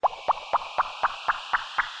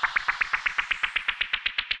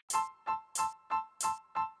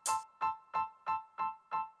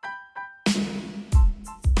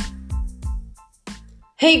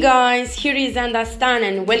Hey guys, here is AndaStan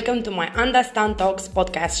and welcome to my AndaStanTalks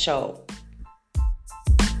podcast show.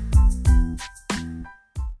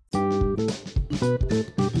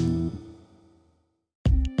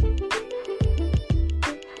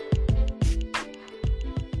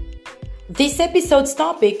 This episode's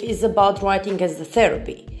topic is about writing as a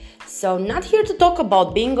therapy. So, not here to talk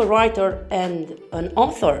about being a writer and an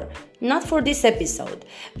author, not for this episode,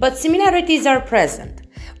 but similarities are present.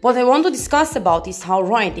 What I want to discuss about is how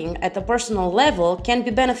writing at a personal level can be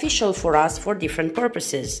beneficial for us for different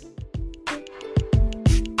purposes.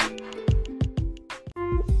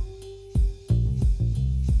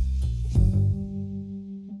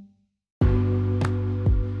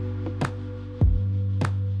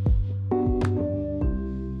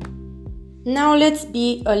 Now let's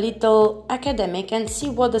be a little academic and see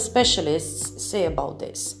what the specialists say about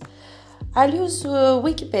this. I'll use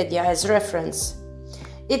Wikipedia as reference.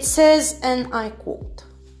 It says, and I quote,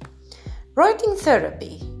 "Writing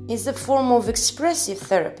therapy is a form of expressive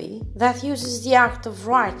therapy that uses the act of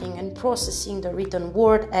writing and processing the written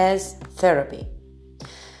word as therapy.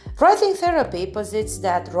 Writing therapy posits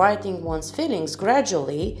that writing one's feelings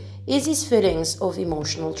gradually eases feelings of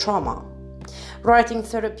emotional trauma. Writing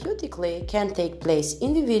therapeutically can take place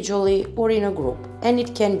individually or in a group, and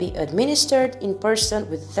it can be administered in person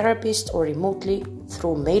with a therapist or remotely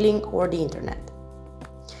through mailing or the internet."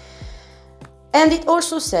 And it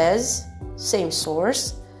also says, same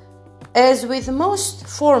source, "As with most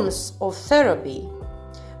forms of therapy,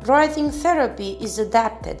 writing therapy is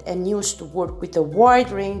adapted and used to work with a wide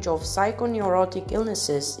range of psychoneurotic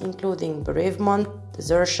illnesses, including bereavement,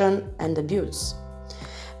 desertion, and abuse.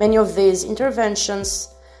 Many of these interventions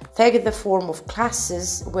take the form of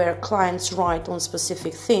classes where clients write on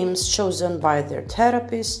specific themes chosen by their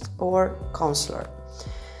therapist or counselor.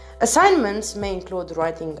 Assignments may include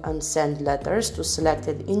writing unsent letters to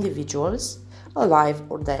selected individuals, alive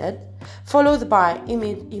or dead, followed by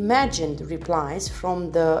imagined replies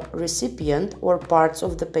from the recipient or parts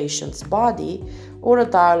of the patient's body, or a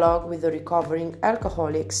dialogue with the recovering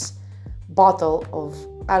alcoholic's bottle of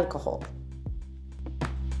alcohol."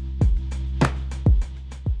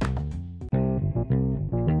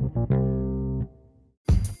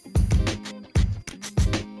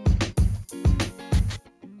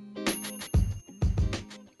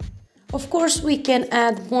 Of course, we can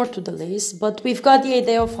add more to the list, but we've got the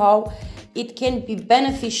idea of how it can be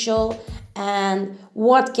beneficial and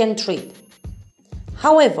what can treat.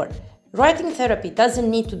 However, writing therapy doesn't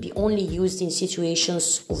need to be only used in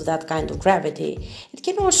situations of that kind of gravity. It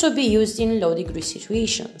can also be used in low-degree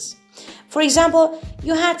situations. For example,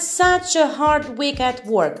 you had such a hard week at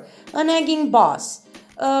work, a nagging boss,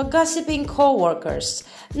 gossiping co-workers,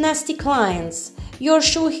 nasty clients, your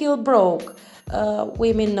shoe heel broke.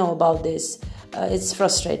 Women know about this. It's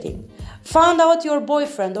frustrating. Found out your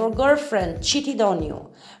boyfriend or girlfriend cheated on you.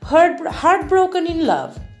 Heartbroken in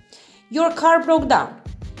love. Your car broke down.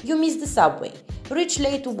 You missed the subway. Reached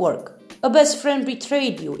late to work. A best friend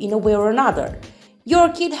betrayed you in a way or another. Your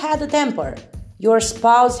kid had a temper. Your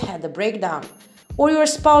spouse had a breakdown. Or your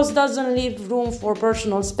spouse doesn't leave room for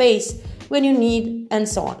personal space when you need, and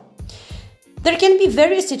so on. There can be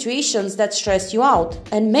various situations that stress you out,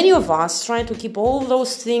 and many of us try to keep all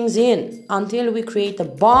those things in until we create a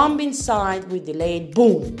bomb inside with delayed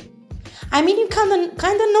boom. I mean, you kind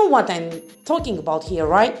of know what I'm talking about here,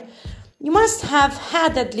 right? You must have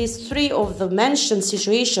had at least 3 of the mentioned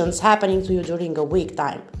situations happening to you during a week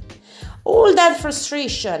time. All that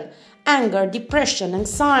frustration, anger, depression,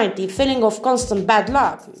 anxiety, feeling of constant bad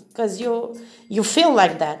luck, because you feel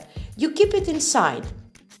like that, you keep it inside.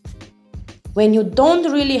 When you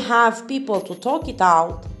don't really have people to talk it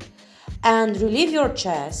out and relieve your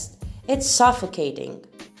chest, it's suffocating.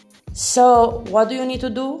 So, what do you need to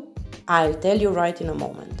do? I'll tell you right in a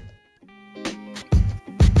moment.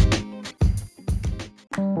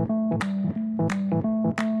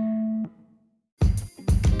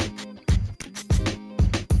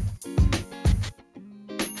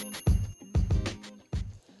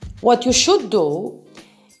 What you should do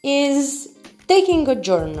is taking a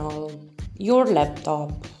journal, your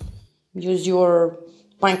laptop, use your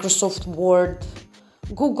Microsoft Word,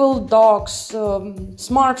 Google Docs,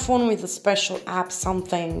 smartphone with a special app,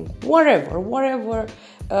 something, whatever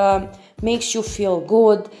makes you feel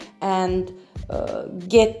good and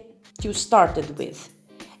get you started with.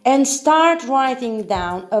 And start writing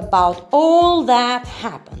down about all that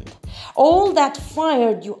happened, all that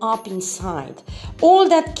fired you up inside, all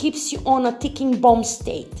that keeps you on a ticking bomb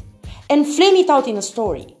state, and flame it out in a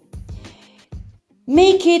story.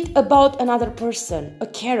 Make it about another person, a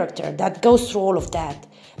character that goes through all of that.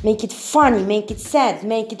 Make it funny, make it sad,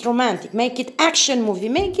 make it romantic, make it action movie,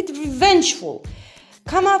 make it revengeful.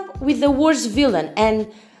 Come up with the worst villain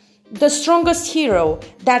and the strongest hero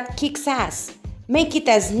that kicks ass. Make it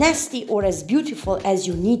as nasty or as beautiful as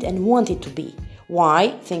you need and want it to be.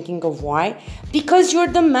 Why? Thinking of why? Because you're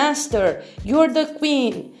the master, you're the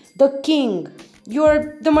queen, the king,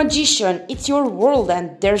 you're the magician. It's your world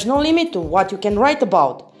and there's no limit to what you can write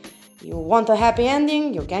about. You want a happy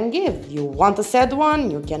ending? You can give. You want a sad one?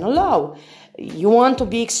 You can allow. You want to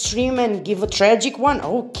be extreme and give a tragic one?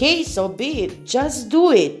 Okay, so be it. Just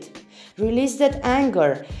do it. Release that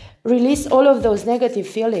anger. Release all of those negative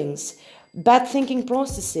feelings, bad thinking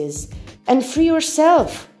processes, and free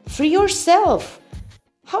yourself. Free yourself.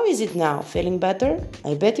 How is it now? Feeling better?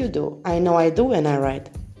 I bet you do. I know I do when I write.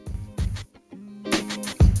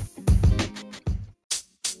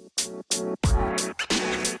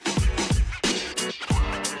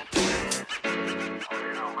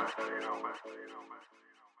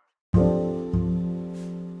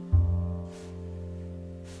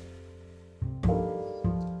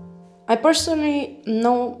 I personally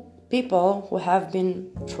know people who have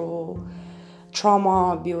been through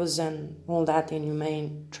trauma, abuse, and all that in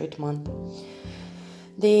humane treatment.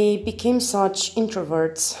 They became such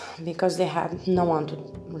introverts because they had no one to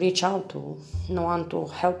reach out to, no one to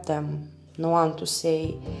help them, no one to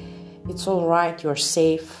say, it's all right, you're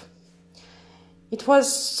safe. It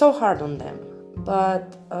was so hard on them.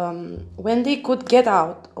 But when they could get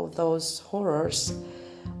out of those horrors,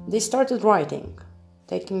 they started writing,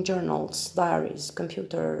 taking journals, diaries,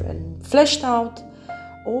 computer, and fleshed out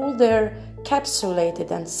all their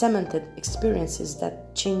capsulated and cemented experiences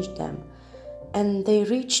that changed them. And they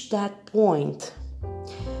reached that point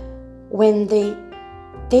when they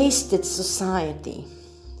tasted society,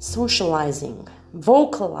 socializing,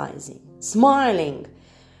 vocalizing, smiling,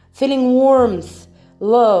 feeling warmth,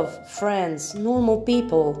 love, friends, normal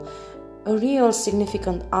people, a real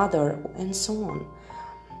significant other, and so on.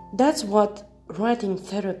 That's what writing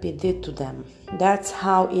therapy did to them. That's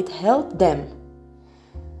how it helped them.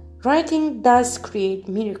 Writing does create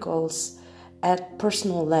miracles at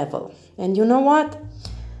personal level. And you know what?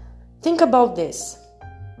 Think about this.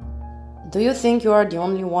 Do you think you are the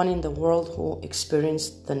only one in the world who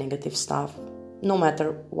experienced the negative stuff, no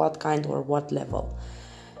matter what kind or what level?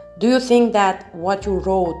 Do you think that what you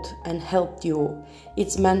wrote and helped you,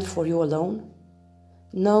 it's meant for you alone?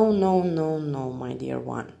 No, my dear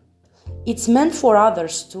one. It's meant for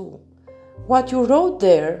others too. What you wrote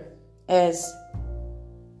there as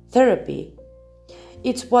therapy,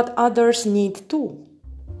 it's what others need too.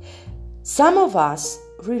 Some of us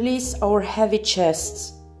release our heavy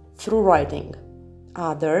chests through writing,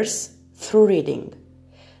 others through reading.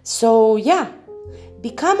 So yeah,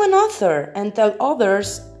 become an author and tell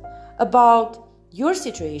others about your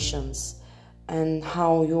situations and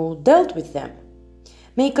how you dealt with them.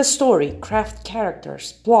 Make a story, craft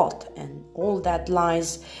characters, plot, and all that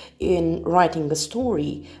lies in writing a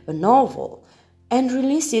story, a novel, and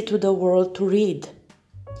release it to the world to read.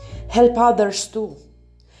 Help others too.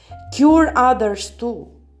 Cure others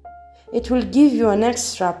too. It will give you an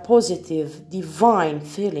extra positive, divine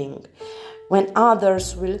feeling when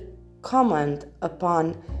others will comment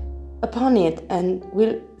upon it and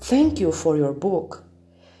will thank you for your book.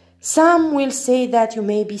 Some will say that you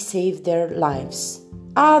maybe saved their lives.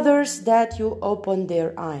 Others that you opened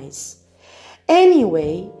their eyes.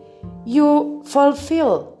 Anyway, you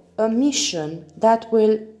fulfill a mission that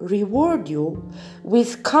will reward you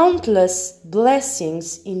with countless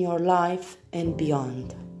blessings in your life and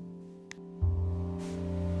beyond.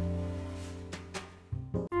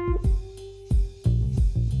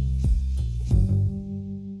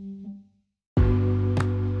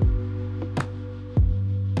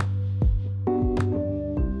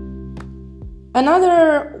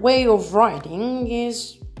 Another way of writing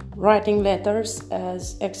is writing letters,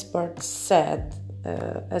 as experts said,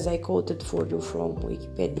 as I quoted for you from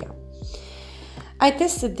Wikipedia. I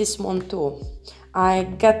tested this one too. I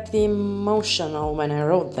got emotional when I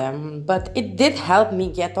wrote them, but it did help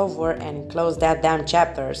me get over and close that damn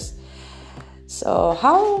chapters. So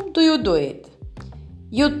how do you do it?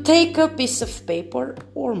 You take a piece of paper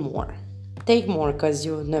or more. Take more, because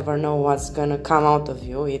you never know what's gonna come out of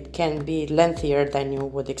you. It can be lengthier than you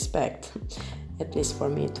would expect. At least for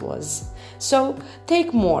me it was. So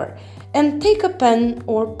take more and take a pen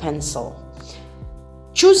or pencil.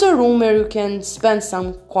 Choose a room where you can spend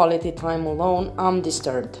some quality time alone,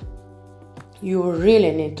 undisturbed. You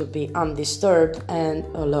really need to be undisturbed and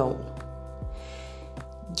alone.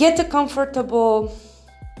 Get a comfortable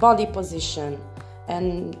body position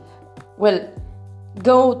and,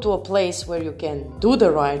 Go to a place where you can do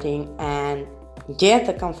the writing and get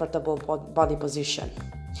a comfortable body position.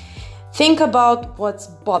 Think about what's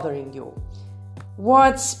bothering you.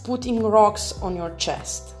 What's putting rocks on your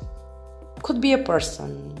chest? Could be a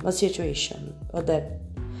person, a situation, a debt,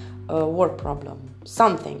 a work problem,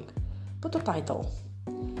 something. Put a title.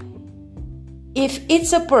 If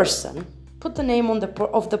it's a person, put the name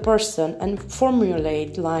of the person and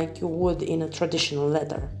formulate like you would in a traditional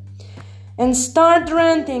letter. And start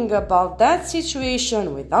ranting about that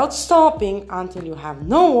situation without stopping until you have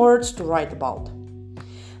no words to write about.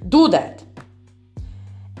 Do that.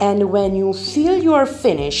 And when you feel you are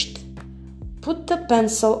finished, put the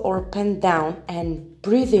pencil or pen down and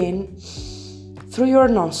breathe in through your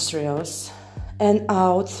nostrils and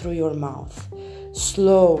out through your mouth.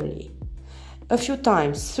 Slowly. A few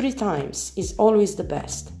times, 3 times is always the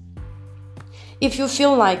best. If you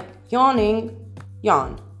feel like yawning,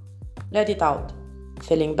 yawn. Let it out.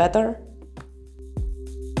 Feeling better?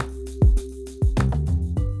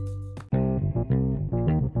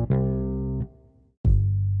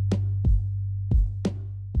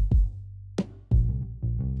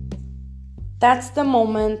 That's the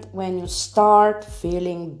moment when you start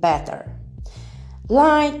feeling better.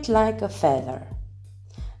 Light like a feather.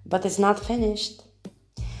 But it's not finished.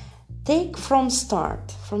 Take from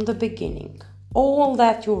the beginning, all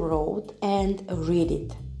that you wrote and read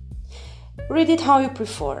it. Read it how you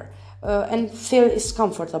prefer and feel it's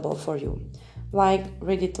comfortable for you. Like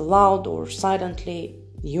read it aloud or silently,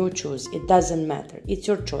 you choose. It doesn't matter. It's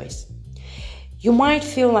your choice. You might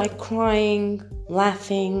feel like crying,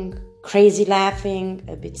 laughing, crazy laughing,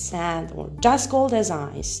 a bit sad, or just cold as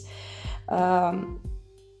ice.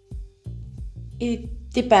 It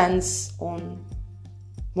depends on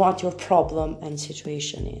what your problem and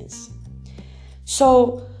situation is.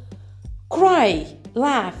 So cry,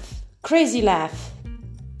 laugh, crazy laugh.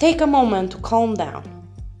 Take a moment to calm down.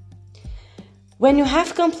 When you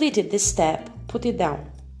have completed this step, put it down.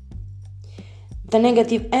 The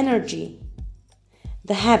negative energy,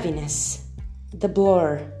 the heaviness, the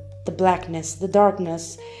blur, the blackness, the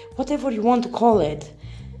darkness, whatever you want to call it,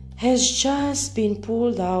 has just been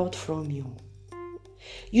pulled out from you.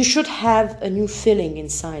 You should have a new feeling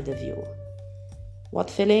inside of you. What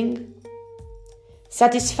feeling?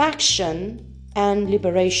 Satisfaction and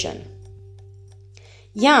liberation.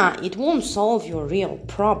 Yeah, it won't solve your real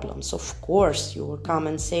problems. Of course, you will come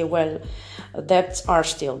and say, well, debts are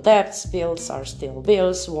still debts, bills are still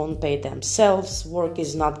bills, won't pay themselves, work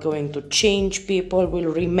is not going to change, people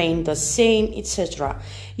will remain the same, etc.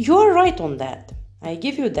 You are right on that. I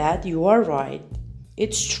give you that, you are right.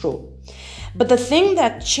 It's true. But the thing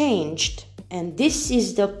that changed, and this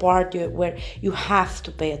is the part where you have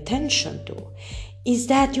to pay attention to, is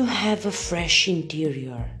that you have a fresh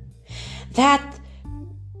interior. That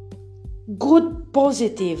good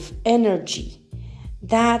positive energy,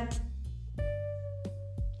 that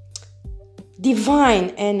divine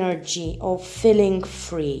energy of feeling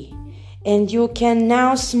free. And you can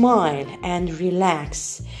now smile and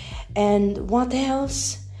relax. And what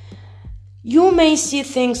else? You may see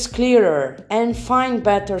things clearer and find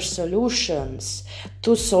better solutions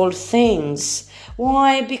to solve things.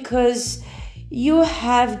 Why? Because you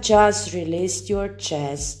have just released your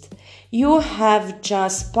chest. You have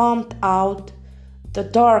just pumped out the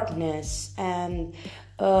darkness and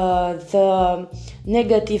the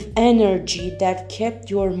negative energy that kept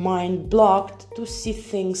your mind blocked to see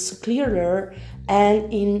things clearer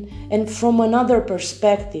and from another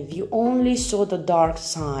perspective. You only saw the dark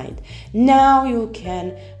side. Now you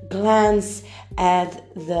can glance at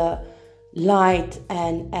the light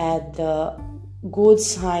and at the good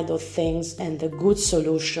side of things and the good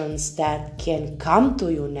solutions that can come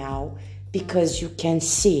to you now because you can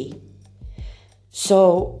see.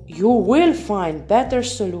 So you will find better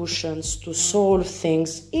solutions to solve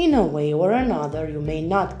things in a way or another. You may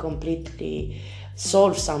not completely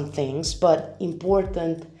solve some things, but the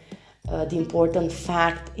important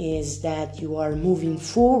fact is that you are moving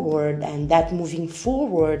forward, and that moving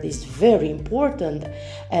forward is very important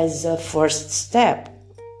as a first step.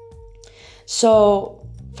 So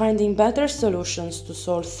finding better solutions to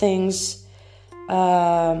solve things,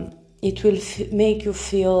 it will make you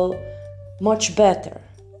feel much better.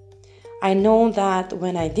 I know that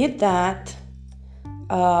when I did that,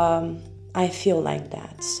 I feel like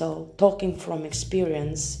that. So talking from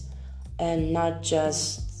experience and not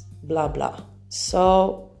just blah blah.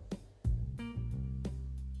 So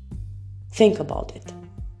think about it.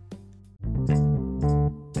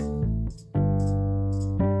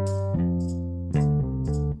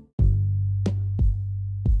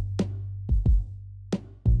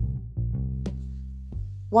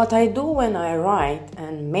 What I do when I write,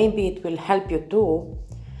 and maybe it will help you too,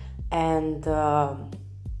 and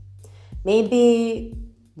maybe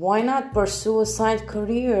why not pursue a side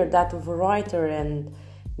career, that of a writer, and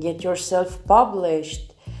get yourself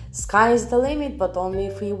published. Sky is the limit, but only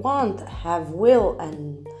if we want, have will,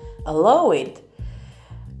 and allow it.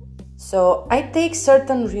 So I take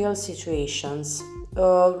certain real situations,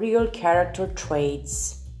 real character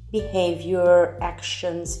traits, behavior,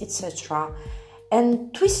 actions, etc.,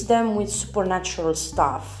 and twist them with supernatural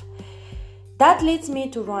stuff. That leads me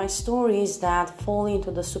to write stories that fall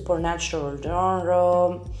into the supernatural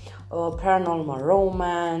genre, paranormal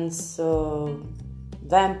romance,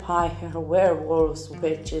 vampire, werewolves,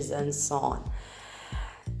 witches, and so on.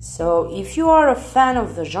 So if you are a fan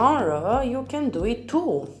of the genre, you can do it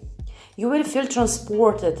too. You will feel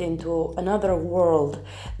transported into another world,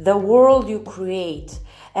 the world you create,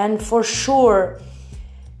 and for sure,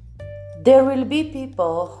 there will be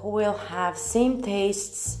people who will have same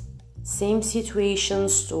tastes, same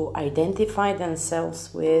situations to identify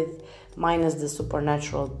themselves with, minus the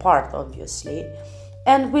supernatural part, obviously,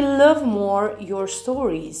 and will love more your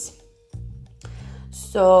stories.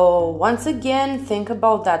 So once again, think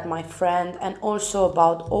about that, my friend, and also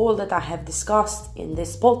about all that I have discussed in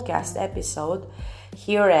this podcast episode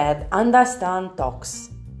here at AndaStanTalks.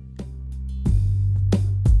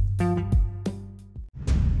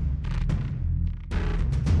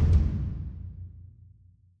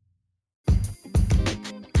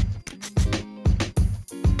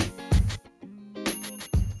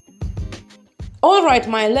 Alright,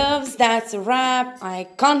 my loves, that's a wrap. I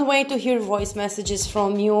can't wait to hear voice messages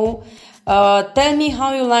from you. Tell me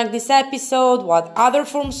how you like this episode, what other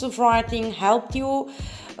forms of writing helped you,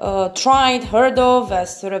 tried, heard of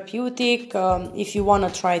as therapeutic, if you want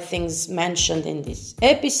to try things mentioned in this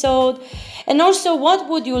episode. And also, what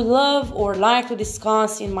would you love or like to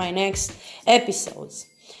discuss in my next episodes?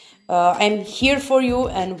 I'm here for you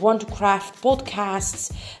and want to craft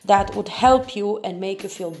podcasts that would help you and make you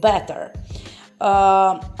feel better.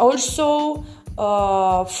 Also,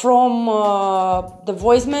 from the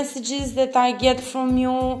voice messages that I get from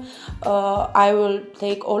you, I will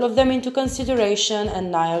take all of them into consideration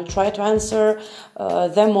and I'll try to answer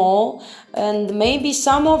them all. And maybe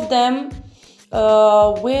some of them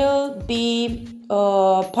will be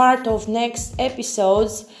part of next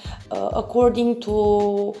episodes according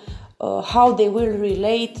to how they will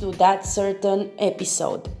relate to that certain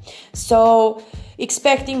episode. So,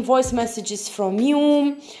 expecting voice messages from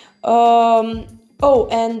you. And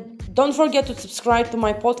don't forget to subscribe to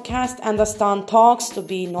my podcast, AndaStanTalks, to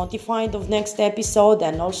be notified of next episode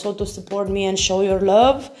and also to support me and show your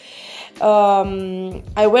love.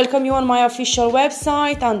 I welcome you on my official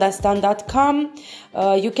website, AndaStan.com.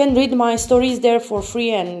 You can read my stories there for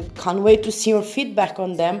free and can't wait to see your feedback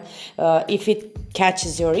on them if it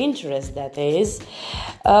catches your interest, that is.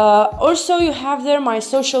 Also, you have there my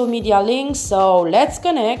social media links, so let's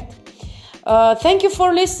connect. Thank you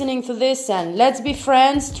for listening to this and let's be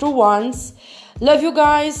friends true ones. Love you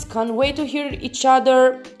guys. Can't wait to hear each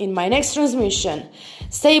other in my next transmission.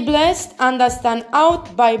 Stay blessed. AndaStan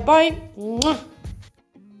out. Bye bye. Mwah.